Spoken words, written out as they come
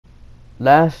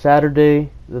last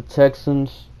Saturday, the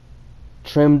Texans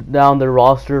trimmed down their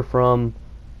roster from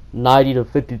 90 to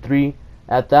 53.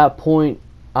 At that point,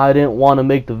 I didn't want to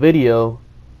make the video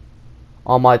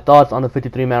on my thoughts on the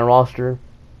 53-man roster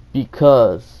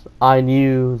because I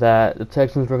knew that the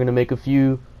Texans were going to make a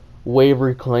few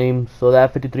waiver claims. So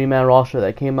that 53-man roster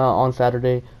that came out on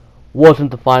Saturday wasn't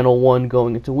the final one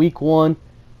going into week 1.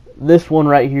 This one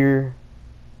right here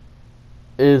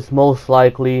is most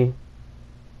likely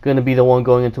going to be the one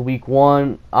going into week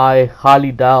 1. I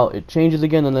highly doubt it changes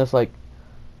again unless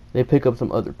they pick up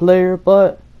some other player,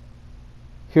 but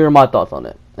here are my thoughts on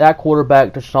it. At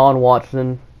quarterback, Deshaun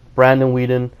Watson, Brandon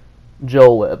Weeden,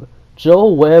 Joe Webb. Joe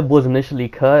Webb was initially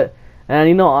cut,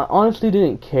 and I honestly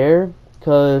didn't care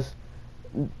because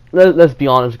let's be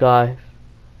honest, guys.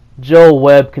 Joe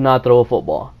Webb cannot throw a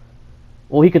football.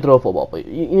 Well, he can throw a football, but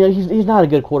he's not a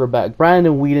good quarterback.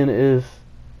 Brandon Weeden is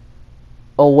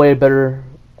a way better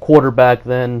quarterback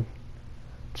than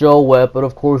Joe Webb, but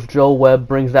of course Joe Webb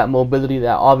brings that mobility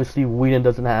that obviously Weeden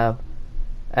doesn't have.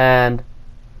 And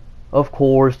of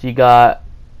course you got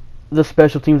the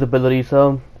special teams ability,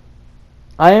 so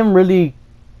I am really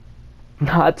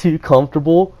not too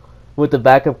comfortable with the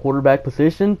backup quarterback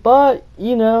position, but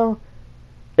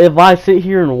if I sit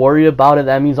here and worry about it,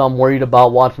 that means I'm worried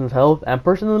about Watson's health, and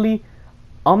personally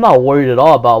I'm not worried at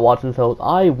all about Watson's health.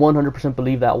 I 100%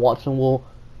 believe that Watson will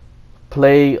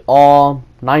play all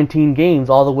 19 games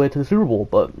all the way to the Super Bowl,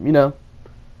 but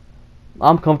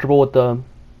I'm comfortable with the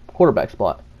quarterback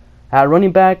spot. At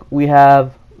running back, we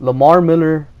have Lamar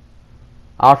Miller,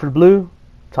 Alfred Blue,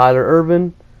 Tyler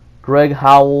Irvin, Greg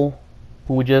Howell,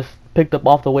 who we just picked up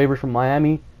off the waivers from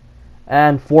Miami,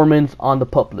 and Foreman's on the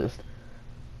PUP list.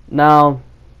 Now,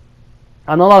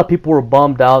 I know a lot of people were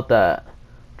bummed out that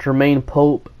Tremaine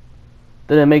Pope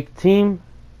didn't make the team.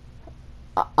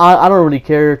 I don't really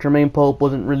care. Tremaine Pope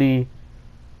wasn't really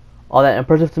all that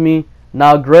impressive to me.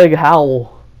 Now, Greg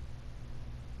Howell,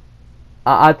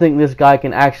 I think this guy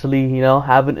can actually,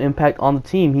 have an impact on the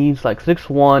team. He's like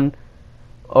 6'1",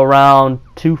 around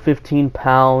 215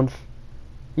 pounds.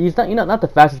 He's not the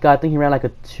fastest guy. I think he ran like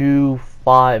a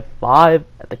 2.55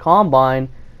 at the combine.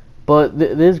 But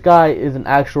this guy is an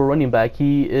actual running back.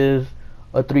 He is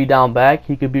a 3-down back.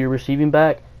 He could be a receiving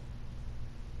back.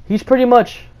 He's pretty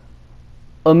much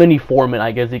a mini Foreman,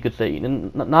 I guess you could say.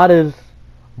 Not as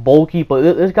bulky, but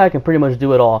this guy can pretty much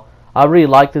do it all. I really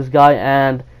like this guy,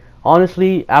 and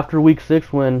honestly, after week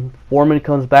 6, when Foreman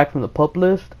comes back from the PUP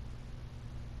list,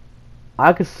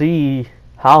 I could see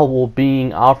Howell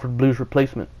being Alfred Blue's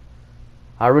replacement.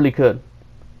 I really could.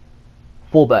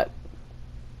 Fullback.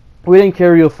 We didn't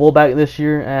carry a fullback this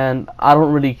year, and I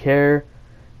don't really care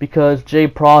because Jay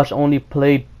Prosh only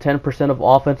played 10% of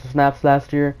offensive snaps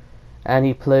last year, and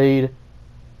he played,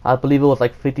 I believe it was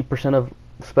like 50% of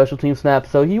special team snaps,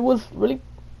 so he was really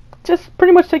just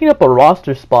pretty much taking up a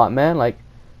roster spot, man. Like,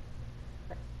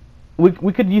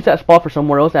 we could use that spot for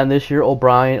somewhere else, and this year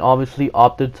O'Brien obviously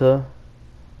opted to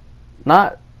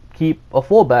not keep a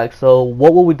fullback. So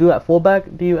what will we do at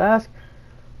fullback, do you ask?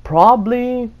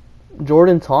 Probably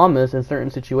Jordan Thomas in certain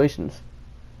situations.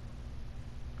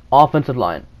 Offensive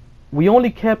line. We only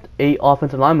kept 8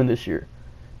 offensive linemen this year.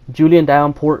 Julian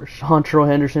Davenport, Shantro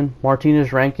Henderson,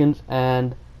 Martinez Rankins,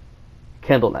 and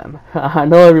Kendall Lamb. I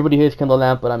know everybody hates Kendall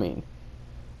Lamb, but I mean,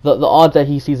 the odds that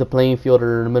he sees a playing field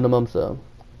are minimum, so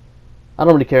I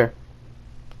don't really care.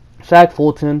 Shaq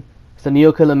Fulton,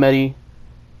 Sanio Kilamedi,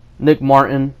 Nick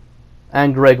Martin,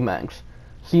 and Greg Manx.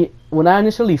 See, when I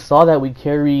initially saw that we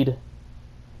carried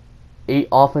 8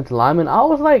 offensive linemen, I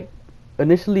was like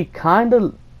initially kind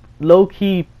of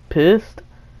low-key pissed.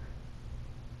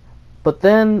 But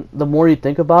then the more you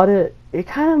think about it, it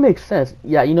kind of makes sense.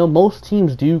 Yeah, most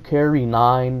teams do carry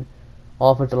 9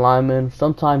 offensive linemen,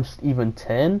 sometimes even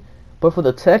 10. But for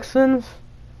the Texans,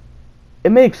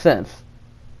 it makes sense.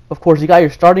 Of course, you got your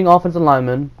starting offensive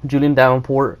linemen, Julian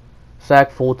Davenport,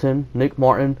 Shaq Fulton, Nick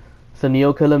Martin,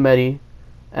 Sanio Kilamedi,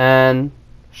 and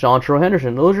Shantro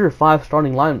Henderson. Those are your 5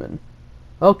 starting linemen.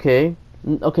 Okay,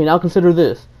 now consider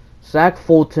this. Shaq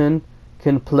Fulton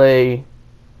can play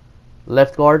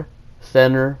left guard,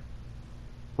 center,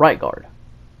 right guard.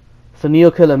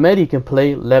 Sanio Kilamedi can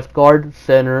play left guard,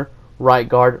 center, right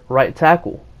guard, right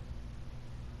tackle.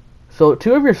 So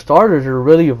 2 of your starters are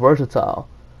really versatile.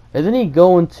 And then you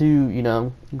go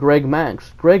into, Greg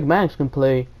Manx. Greg Manx can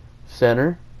play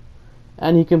center,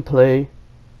 and he can play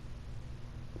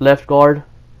left guard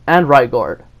and right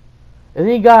guard. And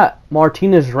then you got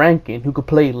Martinez Rankin, who could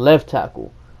play left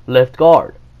tackle, left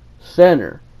guard,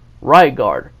 center, right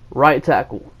guard, right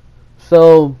tackle.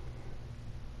 So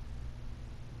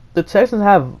the Texans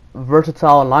have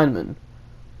versatile linemen.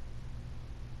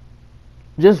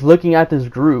 just looking at this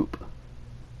group,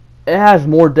 it has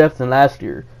more depth than last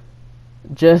year.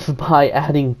 Just by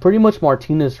adding pretty much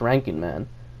Martinez ranking, man.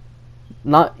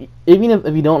 Not even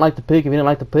if you don't like the pick,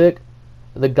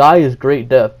 the guy is great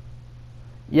depth.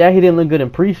 Yeah, he didn't look good in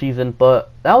preseason,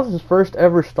 but that was his first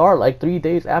ever start, like 3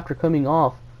 days after coming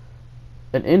off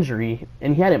an injury,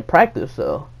 and he hadn't practiced,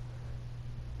 so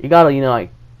you gotta,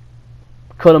 like,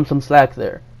 cut him some slack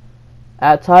there.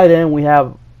 At tight end, we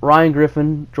have Ryan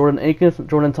Griffin, Jordan Akins,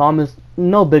 Jordan Thomas.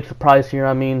 No big surprise here.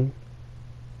 I mean,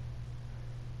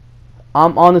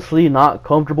 I'm honestly not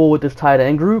comfortable with this tight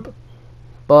end group,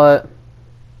 but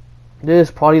this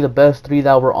is probably the best 3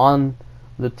 that were on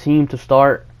the team to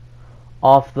start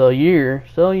off the year.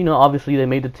 So, obviously they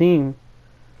made the team.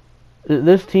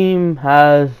 This team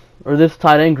has, or this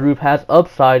tight end group has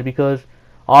upside because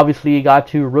obviously you got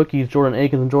 2 rookies, Jordan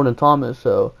Akins and Jordan Thomas.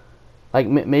 So, like,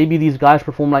 maybe these guys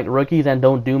perform like rookies and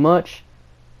don't do much,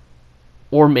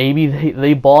 or maybe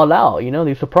they ball out,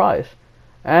 they surprise.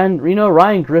 And,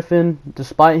 Ryan Griffin,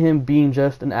 despite him being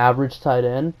just an average tight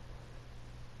end,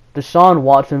 Deshaun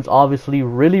Watson's obviously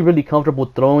really, really comfortable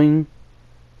throwing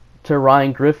to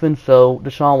Ryan Griffin, so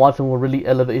Deshaun Watson will really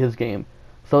elevate his game.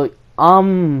 So,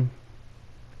 iffy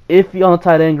on the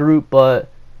tight end group, but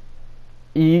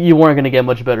you weren't going to get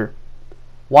much better.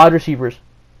 Wide receivers,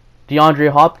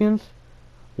 DeAndre Hopkins,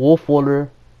 Will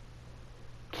Fuller,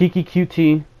 Kiki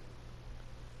QT,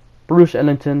 Bruce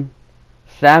Ellington,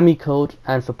 Sammy Coates,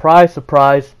 and surprise,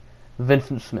 surprise,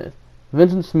 Vincent Smith.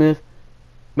 Vincent Smith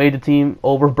made the team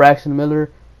over Braxton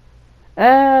Miller,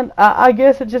 and I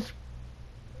guess it's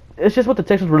just what the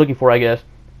Texans were looking for, I guess.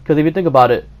 Because if you think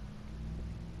about it,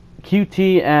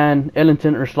 QT and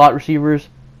Ellington are slot receivers,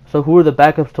 so who are the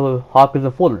backups to Hopkins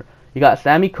and Fuller? You got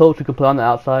Sammy Coates, who can play on the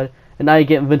outside, and now you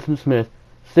get Vincent Smith,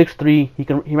 6'3",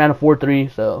 he ran a 4.3,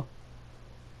 so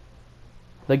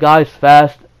the guy's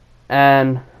fast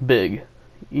and big.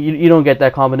 You don't get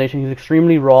that combination. He's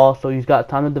extremely raw, so he's got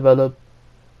time to develop.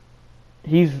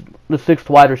 He's the 6th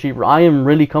wide receiver. I am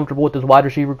really comfortable with this wide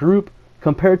receiver group.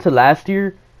 Compared to last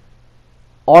year,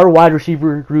 our wide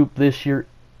receiver group this year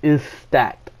is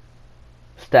stacked.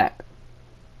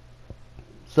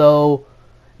 So,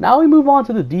 now we move on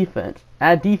to the defense.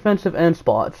 At defensive end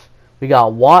spots, we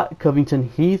got Watt, Covington,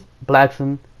 Heath,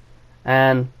 Blackson,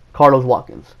 and Carlos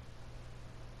Watkins.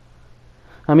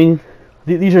 I mean,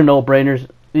 these are no-brainers.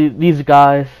 These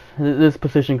guys, this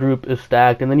position group is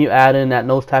stacked. And then you add in that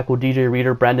nose tackle DJ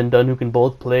Reader, Brandon Dunn, who can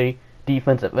both play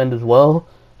defensive end as well.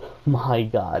 My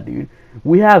God, dude.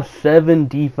 We have 7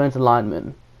 defensive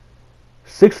linemen,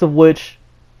 6 of which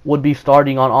would be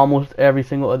starting on almost every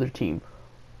single other team.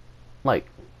 Like,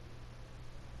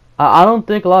 I don't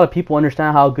think a lot of people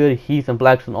understand how good Heath and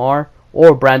Blackson are,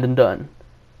 or Brandon Dunn.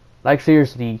 Like,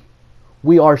 seriously,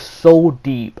 we are so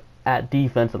deep at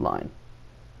defensive line.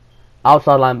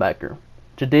 Outside linebacker,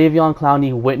 Jadeveon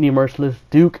Clowney, Whitney Merciless,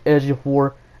 Duke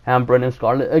Ejiofor, and Brendan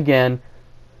Scarlett. Again,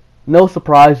 no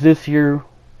surprise this year.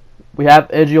 We have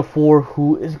Ejiofor,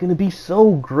 who is going to be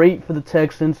so great for the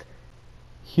Texans.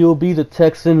 He'll be the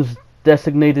Texans'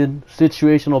 designated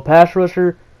situational pass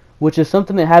rusher, which is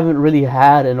something they haven't really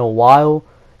had in a while.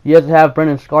 You have to have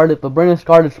Brendan Scarlett, but Brendan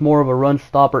Scarlett's more of a run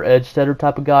stopper, edge setter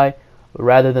type of guy,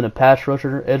 rather than a pass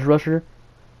rusher, edge rusher.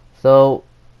 So,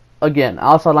 again,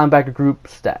 outside linebacker group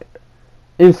stacked.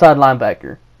 Inside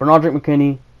linebacker, Bernardrick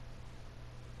McKinney,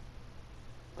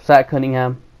 Zach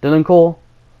Cunningham, Dylan Cole,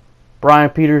 Brian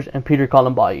Peters, and Peter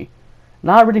Kalambayi.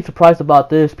 Not really surprised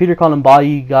about this. Peter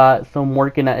Kalambayi got some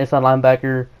work in at inside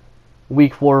linebacker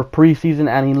week 4 preseason,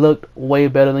 and he looked way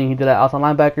better than he did at outside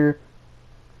linebacker.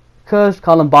 Because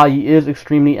Kalambayi is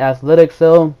extremely athletic,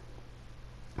 so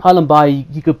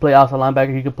Kalambayi, he could play outside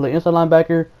linebacker, he could play inside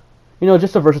linebacker.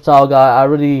 Just a versatile guy. I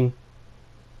really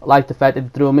like the fact that they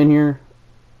threw him in here.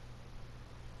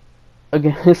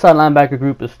 Again, inside linebacker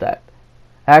group is stacked.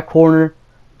 At corner,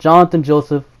 Jonathan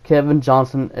Joseph, Kevin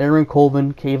Johnson, Aaron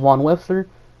Colvin, Kayvon Webster,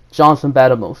 Johnson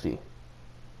Batamosi.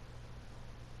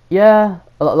 Yeah,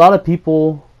 a lot of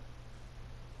people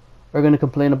are going to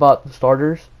complain about the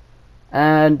starters.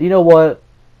 And you know what?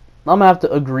 I'm going to have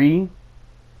to agree.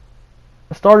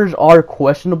 The starters are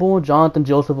questionable. Jonathan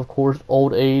Joseph, of course,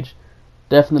 old age.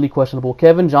 Definitely questionable.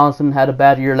 Kevin Johnson had a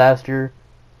bad year last year.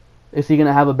 Is he going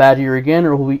to have a bad year again,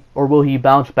 or will he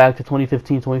bounce back to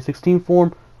 2015-2016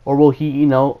 form, or will he,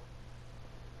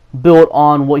 build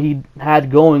on what he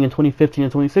had going in 2015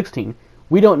 and 2016?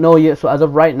 We don't know yet, so as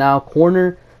of right now,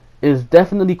 corner is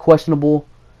definitely questionable.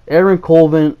 Aaron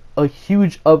Colvin, a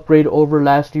huge upgrade over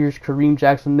last year's Kareem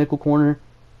Jackson nickel corner.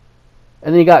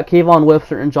 And then you got Kayvon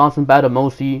Webster and Johnson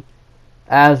Batamosi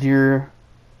as your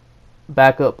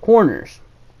backup corners.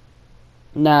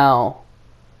 Now,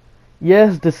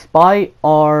 yes, despite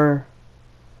our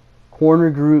corner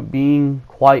group being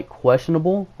quite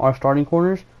questionable, our starting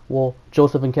corners, well,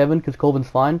 Joseph and Kevin, because Colvin's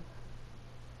fine.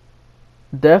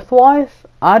 Depth-wise,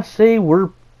 I'd say we're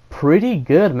pretty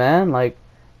good, man. Like,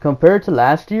 compared to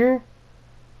last year,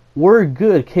 we're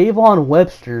good. Kayvon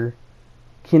Webster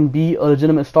can be a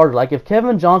legitimate starter. Like, if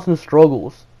Kevin Johnson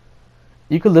struggles,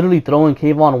 you could literally throw in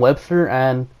Kayvon Webster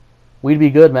and we'd be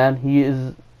good, man. He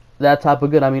is that type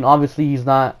of good. I mean, obviously he's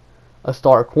not a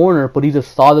star corner, but he's a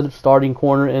solid starting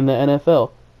corner in the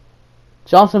NFL.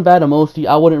 Johnson Vadamosti,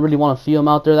 I wouldn't really want to see him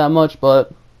out there that much,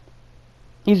 but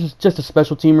he's just a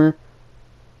special teamer.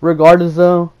 Regardless,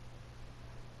 though,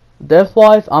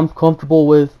 depth-wise, I'm comfortable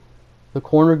with the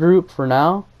corner group for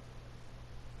now.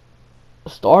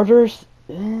 Starters,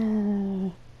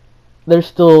 they're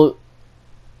still...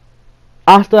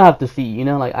 I still have to see, you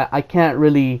know? Like, I can't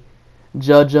really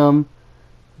judge them.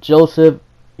 Joseph,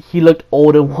 he looked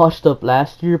old and washed up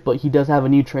last year, but he does have a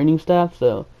new training staff,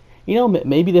 so... You know,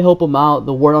 maybe they help him out.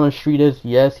 The word on the street is,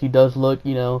 yes, he does look,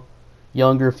 you know,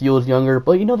 younger, feels younger.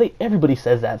 But, you know, everybody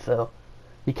says that, so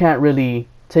you can't really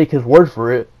take his word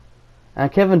for it.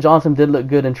 And Kevin Johnson did look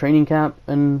good in training camp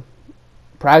and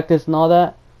practice and all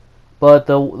that. But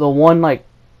the one, like,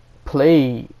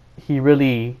 play he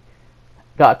really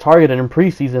got targeted in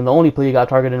preseason, the only play he got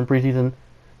targeted in preseason,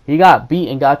 he got beat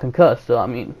and got concussed. So, I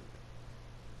mean,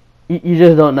 you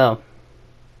just don't know.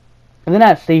 And then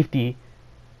at safety,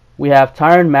 we have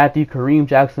Tyrann Mathieu, Kareem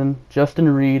Jackson, Justin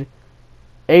Reed,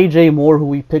 A.J. Moore, who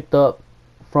we picked up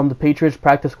from the Patriots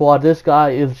practice squad. This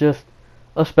guy is just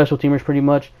a special teamer pretty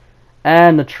much.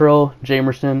 And Natrell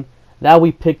Jamerson, that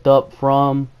we picked up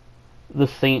from the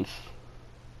Saints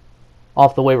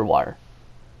off the waiver wire.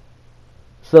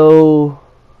 So,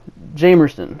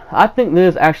 Jamerson, I think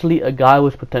this is actually a guy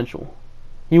with potential.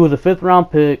 He was a 5th round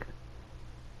pick,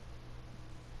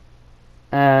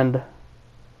 and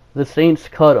the Saints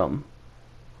cut him.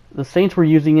 The Saints were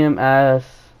using him as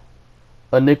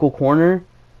a nickel corner.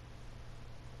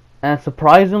 And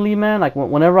surprisingly, man, like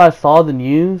whenever I saw the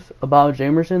news about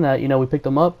Jamerson that, you know, we picked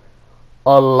him up,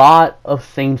 a lot of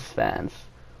Saints fans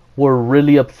were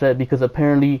really upset because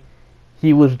apparently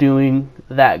he was doing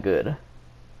that good.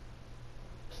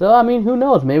 So, I mean, who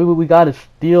knows? Maybe we got a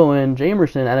steal in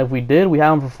Jamerson, and if we did, we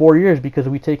have him for 4 years because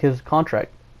we take his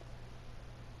contract.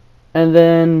 And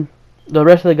then the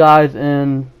rest of the guys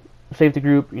in the safety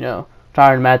group, you know,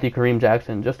 Tyrann Mathieu, Kareem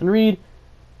Jackson, Justin Reed.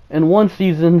 In one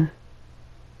season,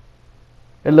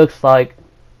 it looks like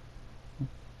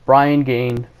Brian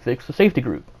Gain fixed the safety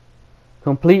group.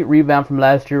 Complete revamp from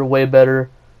last year, way better.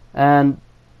 And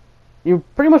you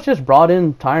pretty much just brought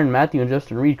in Tyrann Mathieu and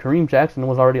Justin Reed. Kareem Jackson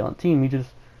was already on the team. He just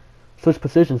switched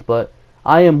positions. But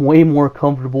I am way more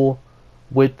comfortable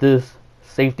with this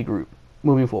safety group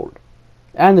moving forward.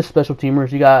 And the special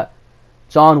teamers, you got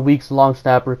John Weeks, the long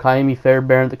snapper, Kaimi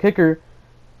Fairbairn, the kicker,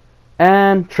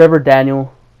 and Trevor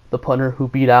Daniel, the punter, who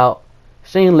beat out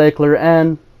Shane Lechler.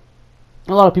 And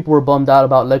a lot of people were bummed out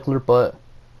about Lechler, but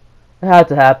it had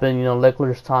to happen. You know,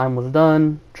 Lechler's time was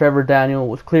done. Trevor Daniel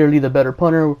was clearly the better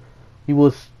punter. He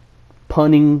was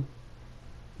punting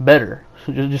better,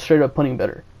 so just straight up punting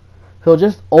better. So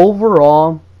just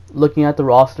overall, looking at the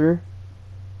roster,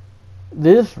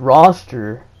 this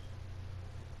roster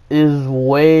is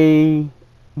way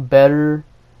better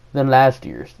than last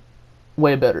year's.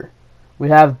 Way better. We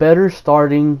have better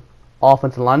starting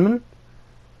offensive linemen.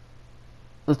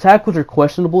 The tackles are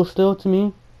questionable still to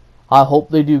me. I hope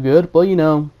they do good, but you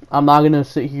know, I'm not going to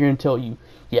sit here and tell you,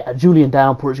 yeah, Julian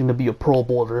Downport is going to be a Pro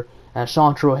Bowler, and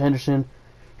Shantrell Henderson,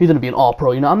 he's going to be an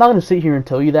All-Pro. You know, I'm not going to sit here and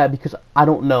tell you that because I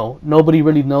don't know. Nobody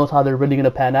really knows how they're really going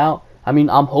to pan out. I mean,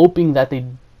 I'm hoping that they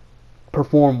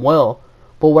perform well.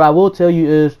 But what I will tell you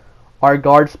is our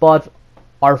guard spots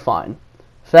are fine.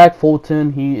 Zach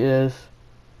Fulton, he is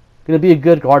going to be a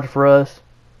good guard for us.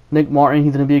 Nick Martin,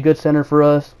 he's going to be a good center for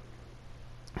us.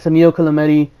 Samuel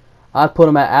Calameti, I'd put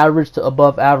him at average to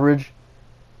above average.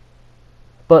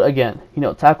 But again, you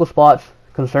know, tackle spots,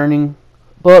 concerning.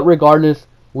 But regardless,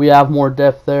 we have more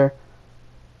depth there.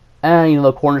 And, you know,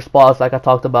 the corner spots, like I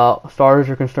talked about, starters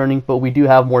are concerning, but we do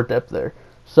have more depth there.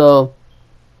 So,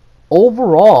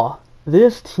 overall,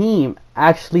 this team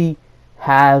actually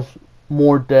has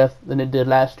more depth than it did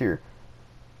last year.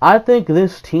 I think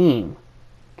this team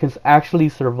can actually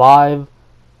survive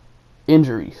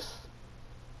injuries.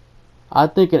 I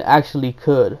think it actually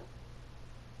could.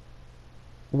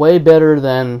 Way better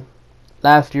than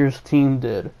last year's team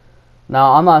did.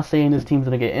 Now, I'm not saying this team's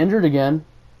going to get injured again.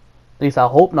 At least I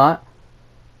hope not.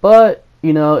 But,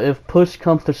 you know, if push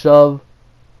comes to shove,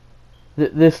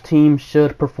 this team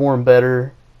should perform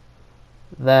better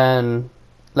than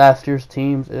last year's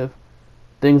teams if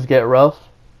things get rough.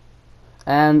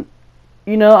 And,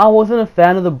 you know, I wasn't a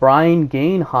fan of the Brian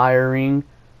Gaine hiring,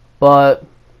 but,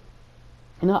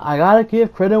 you know, I gotta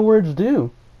give credit where it's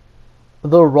due.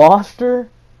 The roster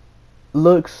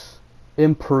looks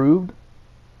improved.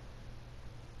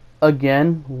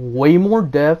 Again, way more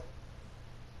depth.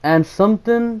 And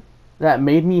something that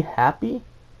made me happy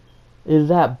is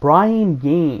that Brian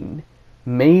Gaine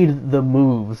made the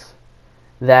moves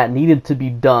that needed to be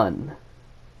done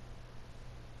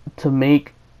to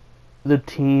make the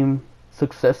team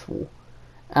successful.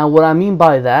 And what I mean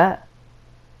by that,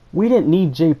 we didn't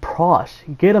need Jay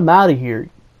Prosh. Get him out of here.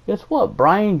 Guess what?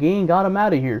 Brian Gaine got him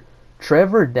out of here.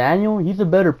 Trevor Daniel, he's a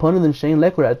better punter than Shane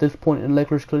Lechler at this point in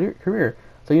Lechler's career.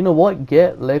 So you know what?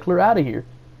 Get Lechler out of here.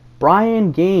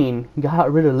 Brian Gaine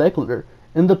got rid of Lechler.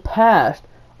 In the past,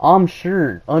 I'm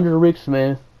sure, under Rick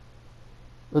Smith,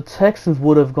 the Texans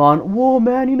would have gone, whoa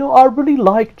man, you know, I really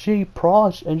like Jay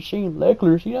Prosh and Shane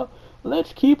Lechler, you know,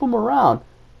 let's keep them around.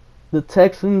 The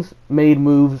Texans made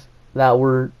moves that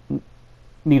were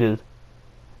needed.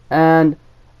 And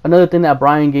another thing that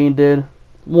Brian Gaine did,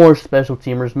 more special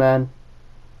teamers, man.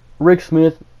 Rick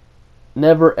Smith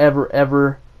never, ever,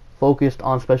 ever focused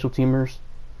on special teamers.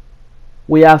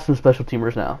 We have some special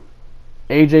teamers now.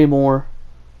 AJ Moore,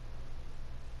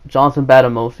 Johnson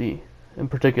Batamosi in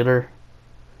particular.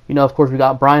 You know, of course, we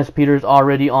got Brian Peters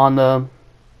already on the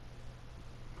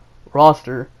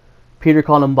roster. Peter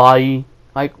Colombai.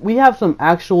 Like, we have some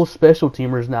actual special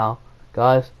teamers now,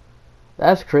 guys.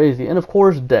 That's crazy. And, of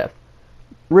course, depth.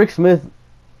 Rick Smith,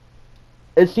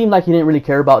 it seemed like he didn't really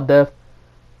care about depth.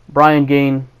 Brian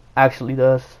Gaine actually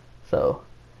does. So,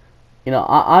 you know,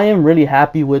 I am really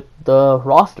happy with the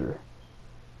roster.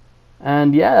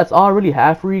 And, yeah, that's all I really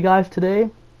have for you guys today.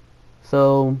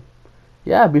 So,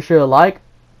 yeah, be sure to like,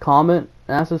 comment,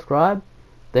 and subscribe.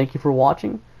 Thank you for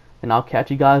watching, and I'll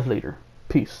catch you guys later.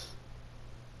 Peace.